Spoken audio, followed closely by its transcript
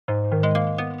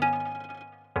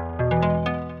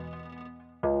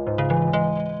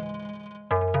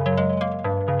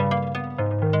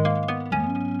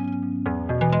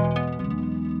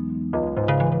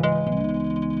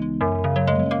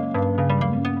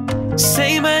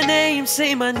say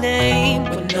my name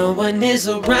when no one is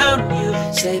around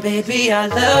you. Say, baby, I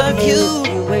love you.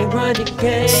 You ain't running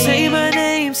game. Say my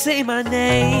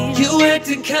name. You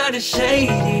acting kinda shady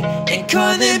and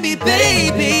calling me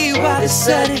baby. Why the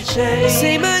sudden change?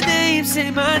 Say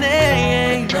my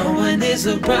name, no one is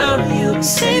around you.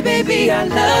 Say, baby, I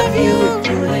love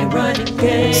you. You ain't running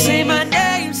game. Say my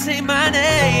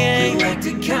name. You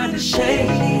acting kinda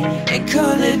shady and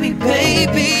calling me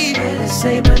baby. Better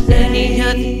say my name. Any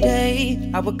other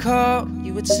day I would call,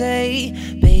 you would say,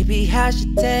 baby, how's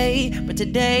your day? But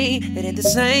today it ain't the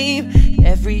same.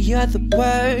 Every other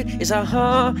word is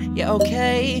yeah,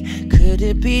 okay. Could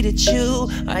it be that you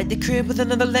are at the crib with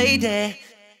another lady?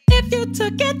 If you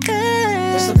took it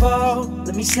there, first of all,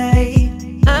 let me say,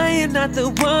 I am not the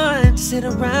one to sit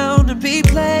around and be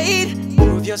played.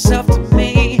 Prove yourself to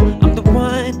me, I'm the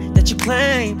one that you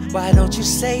claim. Why don't you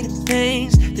say the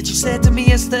things that you said to me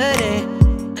yesterday?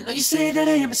 I know you say that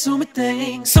I am assuming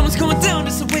things. Someone's going down,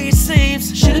 that's the way it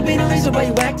seems. Should've been a reason why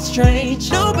you acting strange.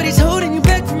 Nobody's holding you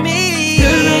back from me.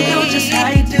 Girl, I know just how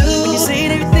you do when you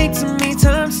saying everything to me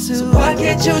times two. So why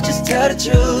can't you just tell the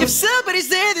truth? If somebody's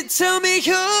there, then tell me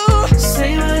who.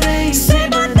 Say my name, say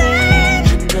my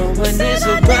name. No one is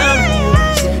around you.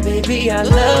 Say, baby, I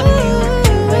love you.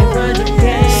 You ain't running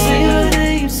game. Say my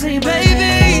name, say my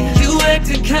name. You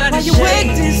acting kinda shady. Why you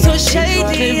acting so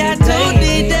shady? I don't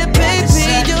need that, baby.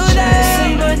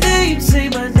 Say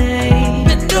my name,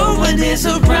 but no one is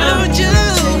around you.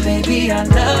 Say, baby, I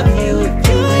love you.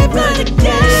 You ain't running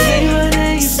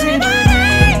game. Say my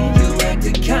name. You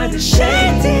acting kinda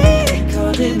shady and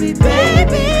calling me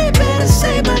baby. Better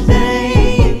say my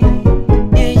name.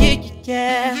 Yeah, yeah,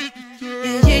 yeah, yeah,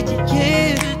 yeah, yeah, yeah,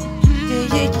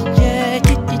 yeah, yeah,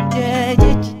 yeah, yeah,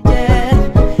 yeah.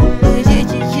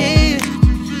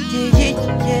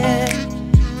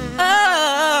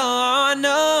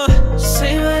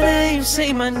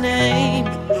 Say my name,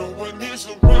 no one is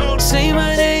around. Say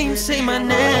my name, say my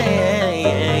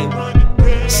name.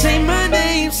 Say my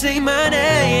name, say my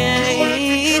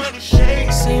name.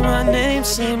 Say my name,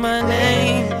 say my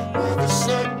name.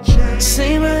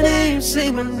 Say my name,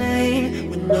 say my name.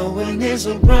 When no one is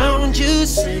around you,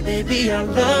 say, baby, I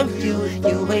love you.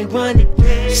 You ain't running.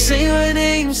 Say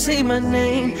my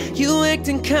name. You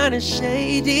acting kinda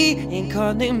shady and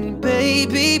calling me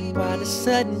baby. Why the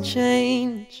sudden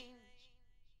change?